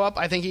does show up.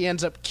 I think he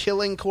ends up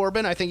killing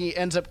Corbin. I think he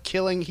ends up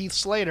killing Heath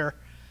Slater,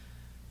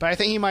 but I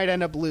think he might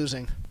end up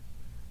losing.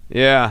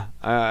 Yeah,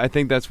 I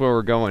think that's where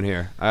we're going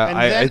here.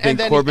 I think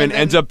then Corbin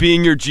ends up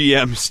being your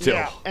GM still.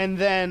 Yeah, and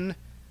then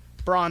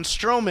Braun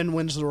Strowman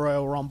wins the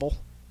Royal Rumble,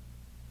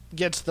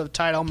 gets the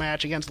title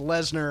match against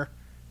Lesnar.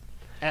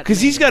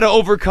 Because he's got to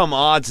overcome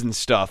odds and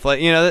stuff.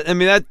 Like, you know, I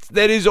mean,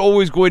 that is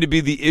always going to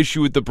be the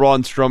issue with the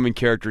Braun Strowman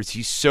characters.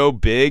 He's so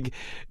big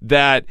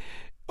that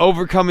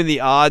overcoming the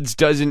odds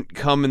doesn't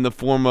come in the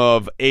form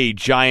of a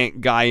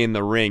giant guy in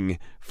the ring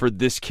for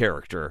this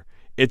character.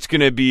 It's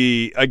going to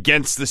be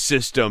against the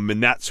system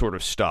and that sort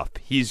of stuff.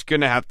 He's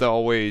going to have to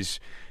always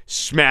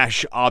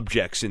smash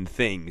objects and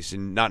things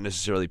and not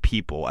necessarily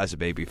people as a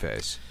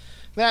babyface.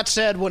 That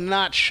said, would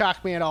not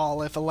shock me at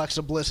all if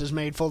Alexa Bliss is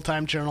made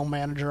full-time general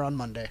manager on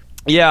Monday.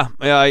 Yeah,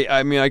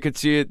 I mean, I could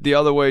see it the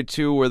other way,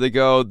 too, where they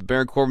go, the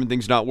Baron Corbin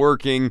thing's not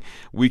working.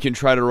 We can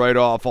try to write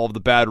off all of the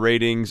bad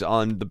ratings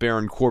on the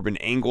Baron Corbin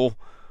angle.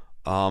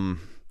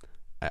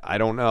 I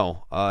don't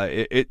know.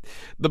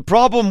 The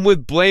problem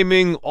with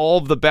blaming all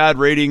of the bad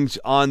ratings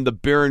on the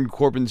Baron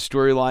Corbin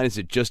storyline is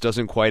it just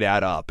doesn't quite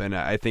add up. And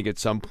I think at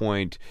some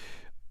point,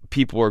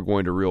 people are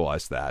going to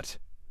realize that.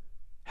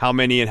 How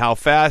many and how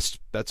fast?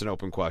 That's an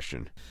open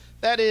question.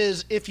 That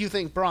is, if you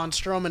think Braun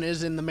Strowman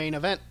is in the main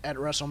event at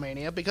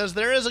WrestleMania, because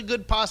there is a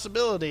good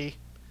possibility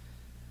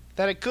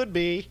that it could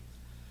be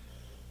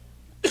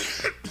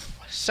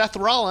Seth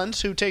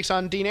Rollins, who takes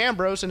on Dean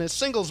Ambrose in his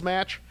singles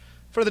match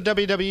for the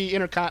WWE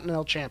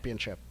Intercontinental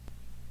Championship.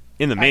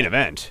 In the main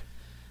event?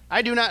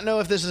 I do not know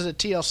if this is a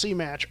TLC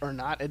match or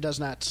not. It does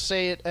not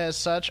say it as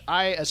such.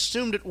 I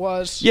assumed it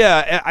was.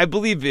 Yeah, I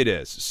believe it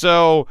is.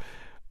 So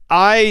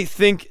I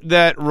think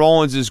that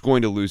Rollins is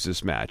going to lose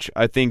this match.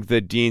 I think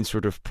that Dean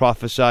sort of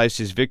prophesized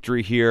his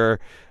victory here.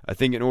 I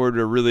think in order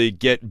to really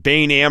get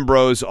Bane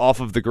Ambrose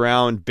off of the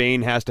ground,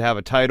 Bane has to have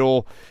a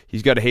title.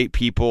 He's got to hate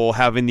people,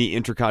 having the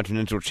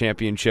Intercontinental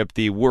Championship,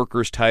 the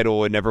workers'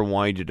 title, and never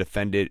wanting to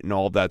defend it and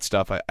all of that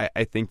stuff.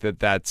 I think that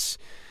that's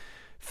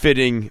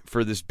fitting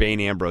for this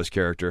Bane Ambrose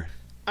character.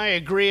 I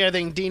agree. I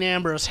think Dean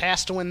Ambrose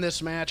has to win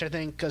this match. I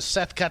think because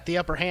Seth got the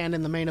upper hand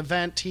in the main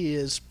event, he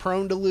is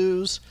prone to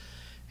lose.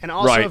 And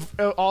also,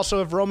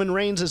 Right. if Roman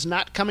Reigns is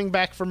not coming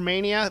back from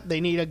Mania, they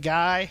need a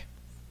guy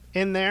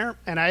in there.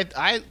 And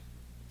I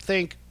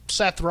think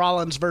Seth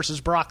Rollins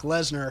versus Brock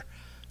Lesnar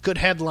could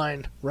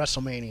headline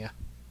WrestleMania.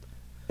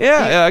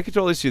 Yeah, I could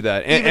totally see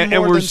that. And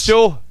more we're than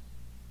still...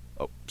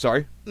 Oh,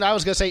 sorry? I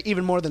was going to say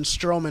even more than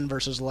Strowman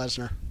versus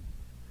Lesnar.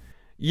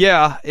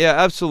 Yeah,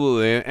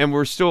 absolutely. And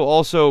we're still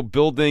also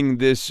building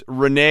this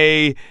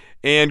Renee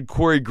and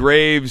Corey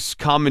Graves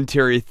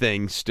commentary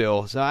thing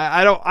still. So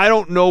I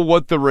don't know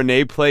what the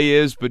Renee play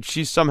is, but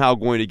she's somehow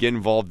going to get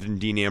involved in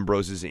Dean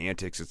Ambrose's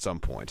antics at some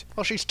point.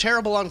 Well, she's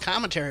terrible on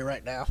commentary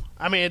right now.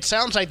 I mean, it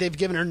sounds like they've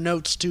given her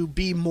notes to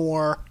be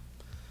more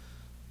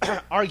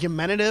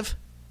argumentative,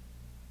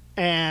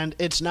 and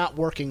it's not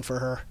working for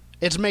her.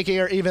 It's making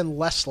her even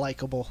less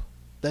likable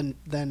than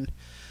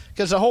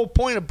because the whole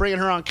point of bringing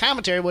her on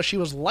commentary was she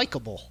was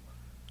likable,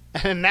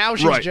 and now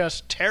she's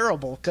just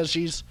terrible because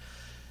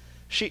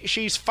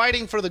she's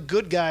fighting for the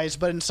good guys,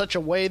 but in such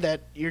a way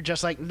that you're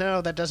just like,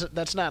 no,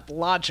 that's not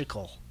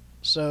logical.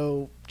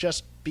 So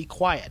just be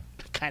quiet,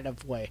 kind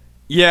of way.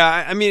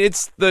 Yeah, I mean,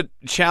 it's the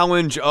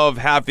challenge of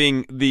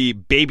having the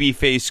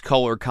babyface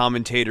color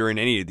commentator in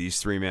any of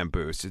these three-man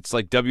booths. It's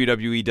like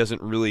WWE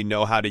doesn't really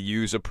know how to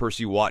use a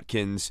Percy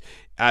Watkins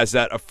as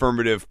that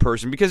affirmative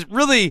person, because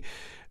really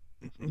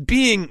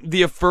being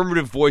the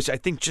affirmative voice, I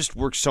think, just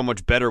works so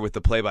much better with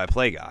the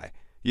play-by-play guy.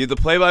 You have the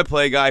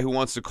play-by-play guy who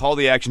wants to call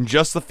the action,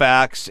 just the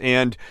facts,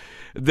 and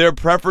their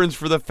preference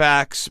for the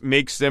facts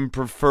makes them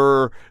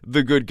prefer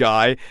the good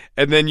guy.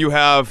 And then you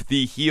have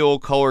the heel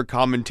color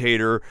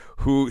commentator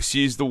who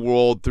sees the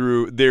world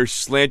through their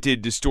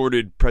slanted,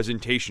 distorted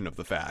presentation of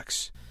the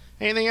facts.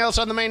 Anything else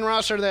on the main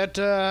roster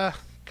that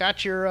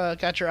got your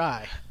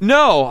eye?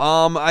 No,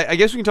 I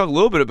guess we can talk a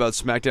little bit about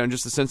SmackDown,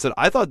 just the sense that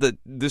I thought that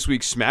this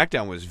week's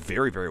SmackDown was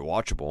very, very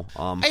watchable,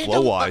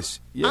 flow-wise.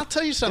 I'll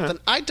tell you something.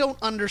 Yeah. I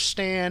don't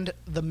understand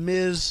the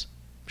Miz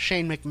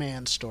Shane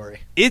McMahon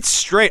story. It's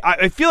straight.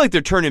 I feel like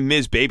they're turning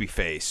Miz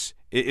babyface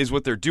is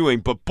what they're doing.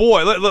 But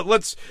boy,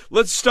 let's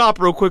stop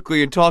real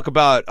quickly and talk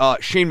about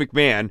Shane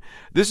McMahon.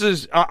 This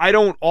is I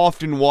don't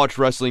often watch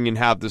wrestling and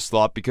have this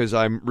thought because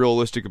I'm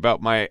realistic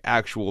about my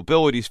actual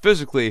abilities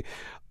physically.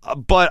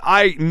 But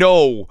I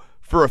know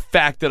for a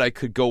fact that I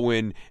could go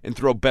in and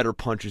throw better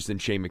punches than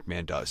Shane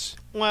McMahon does.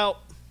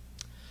 Well,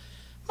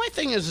 my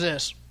thing is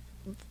this.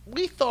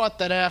 We thought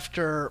that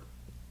after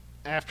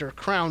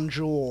Crown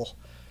Jewel,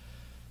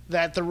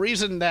 that the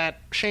reason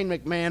that Shane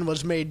McMahon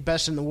was made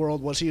best in the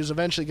world was he was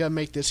eventually going to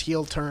make this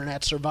heel turn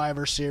at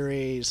Survivor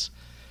Series,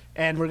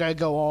 and we're going to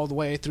go all the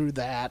way through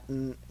that,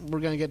 and we're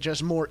going to get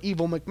just more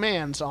evil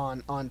McMahons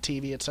on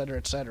TV, etc.,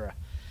 etc.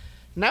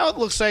 Now it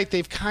looks like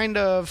they've kind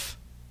of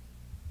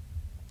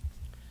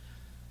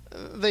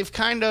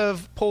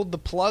pulled the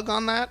plug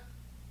on that,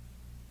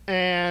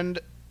 and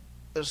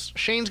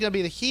Shane's going to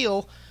be the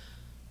heel,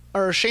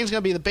 or Shane's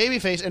going to be the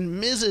babyface, and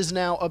Miz is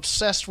now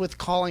obsessed with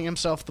calling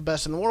himself the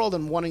best in the world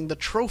and wanting the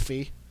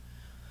trophy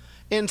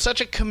in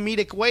such a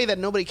comedic way that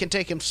nobody can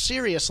take him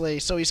seriously,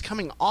 so he's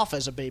coming off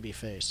as a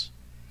babyface.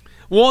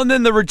 Well, and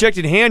then the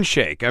rejected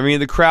handshake. I mean,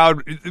 the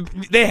crowd,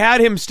 they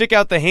had him stick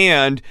out the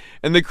hand,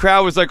 and the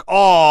crowd was like,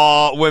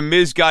 "Aw," when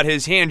Miz got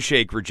his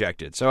handshake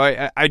rejected. So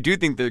I do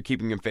think they're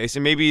keeping him face,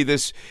 and maybe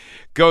this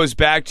goes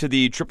back to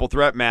the triple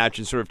threat match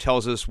and sort of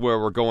tells us where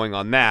we're going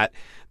on that.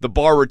 The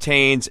Bar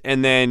retains,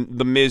 and then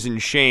the Miz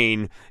and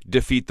Shane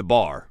defeat the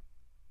Bar.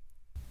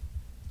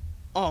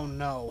 Oh,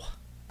 no.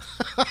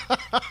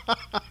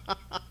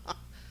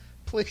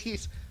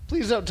 Please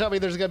don't tell me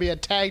there's going to be a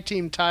tag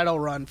team title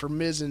run for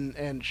Miz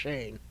and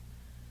Shane.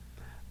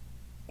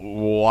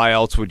 Why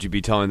else would you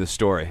be telling the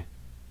story?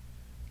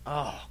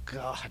 Oh,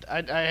 God.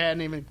 I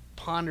hadn't even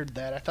pondered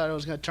that. I thought it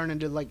was going to turn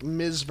into like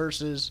Miz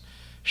versus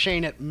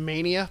Shane at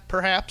Mania,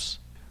 perhaps.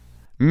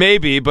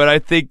 Maybe, but I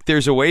think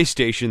there's a way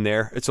station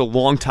there. It's a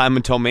long time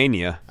until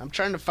Mania. I'm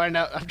trying to find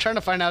out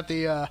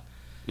the...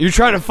 You're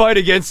trying to fight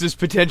against this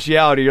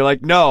potentiality. You're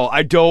like, no,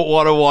 I don't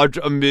want to watch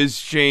a Miz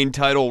Shane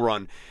title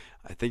run.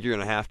 I think you're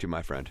going to have to,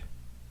 my friend.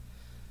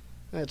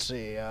 Let's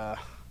see.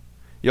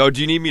 Yo,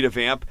 do you need me to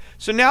vamp?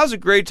 So now's a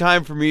great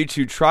time for me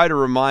to try to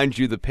remind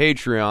you the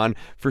Patreon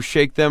for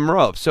Shake Them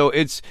Ropes. So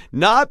it's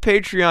not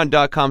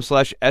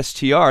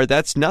patreon.com/STR.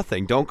 That's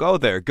nothing. Don't go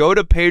there. Go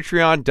to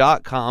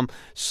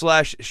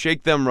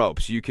patreon.com/Shake Them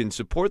Ropes. You can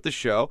support the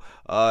show.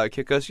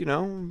 Kick us,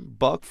 $1,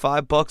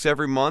 $5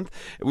 every month.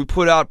 We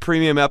put out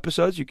premium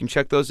episodes. You can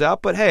check those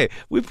out. But hey,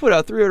 we put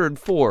out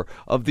 304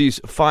 of these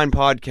fine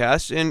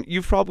podcasts, and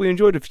you've probably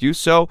enjoyed a few.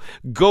 So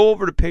go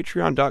over to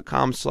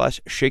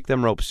patreon.com/Shake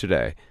Them Ropes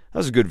today. That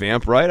was a good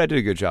vamp, right? I did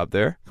a good job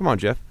there. Come on,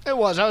 Jeff. It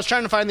was. I was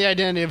trying to find the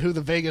identity of who the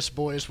Vegas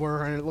boys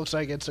were, and it looks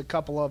like it's a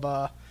couple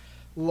of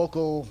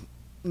local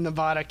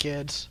Nevada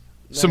kids.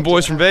 Some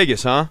boys from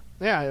Vegas, huh?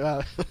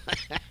 Yeah.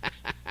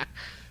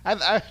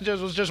 I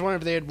was just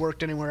wondering if they had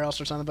worked anywhere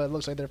else or something, but it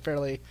looks like they're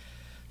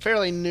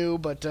fairly new.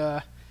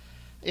 But,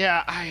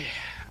 yeah,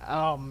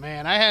 oh,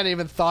 man, I hadn't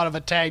even thought of a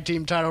tag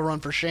team title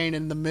run for Shane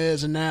and The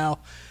Miz, and now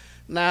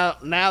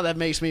that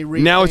makes me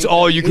rethink. Now it's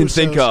all you can Usos.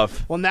 think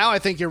of. Well, now I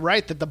think you're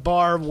right that the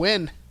Bar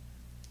win.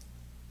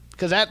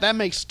 because that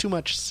makes too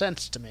much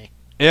sense to me.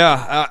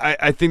 Yeah,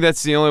 I think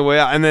that's the only way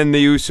out. And then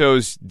the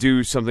Usos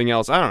do something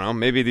else. I don't know.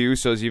 Maybe the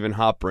Usos even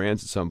hop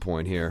brands at some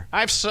point here.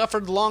 I've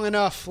suffered long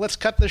enough. Let's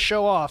cut this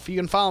show off. You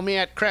can follow me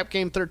at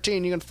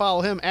CrapGame13. You can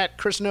follow him at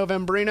Chris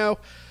Novembrino.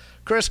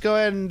 Chris, go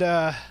ahead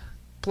and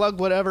plug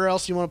whatever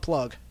else you want to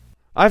plug.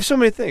 I have so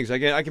many things.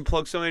 I can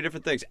plug so many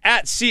different things.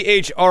 At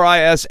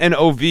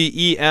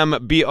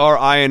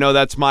ChrisNovembrino.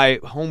 That's my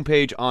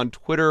homepage on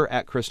Twitter,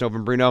 at Chris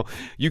Novembrino.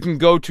 You can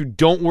go to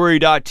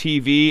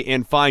don'tworry.tv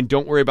and find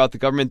Don't Worry About the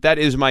Government. That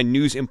is my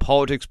news and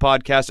politics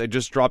podcast. I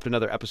just dropped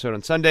another episode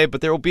on Sunday,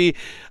 but there will be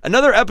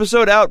another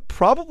episode out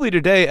probably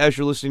today as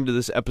you're listening to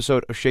this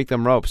episode of Shake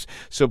Them Ropes.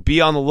 So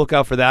be on the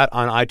lookout for that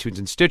on iTunes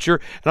and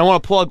Stitcher. And I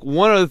want to plug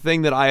one other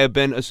thing that I have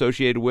been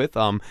associated with,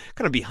 kind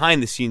of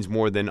behind the scenes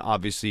more than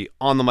obviously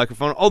on the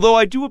microphone. Although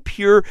I do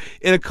appear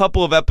in a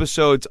couple of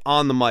episodes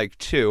on the mic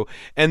too,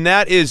 and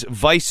that is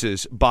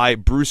Vices by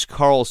Bruce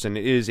Carlson.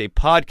 It is a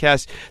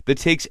podcast that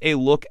takes a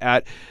look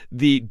at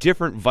the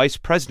different vice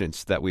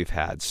presidents that we've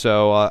had.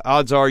 So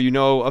odds are you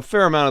know a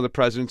fair amount of the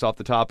presidents off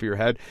the top of your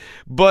head,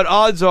 but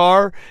odds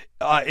are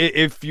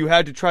if you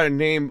had to try to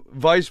name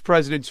vice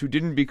presidents who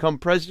didn't become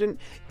president,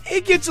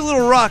 it gets a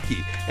little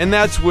rocky. And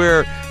that's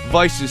where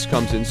Vices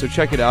comes in. So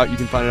check it out. You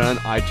can find it on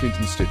iTunes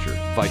and Stitcher.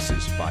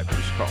 Vices by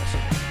Bruce Carlson.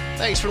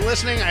 Thanks for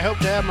listening. I hope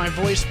to have my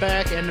voice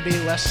back and to be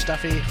less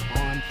stuffy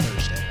on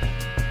Thursday.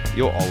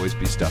 You'll always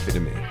be stuffy to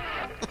me.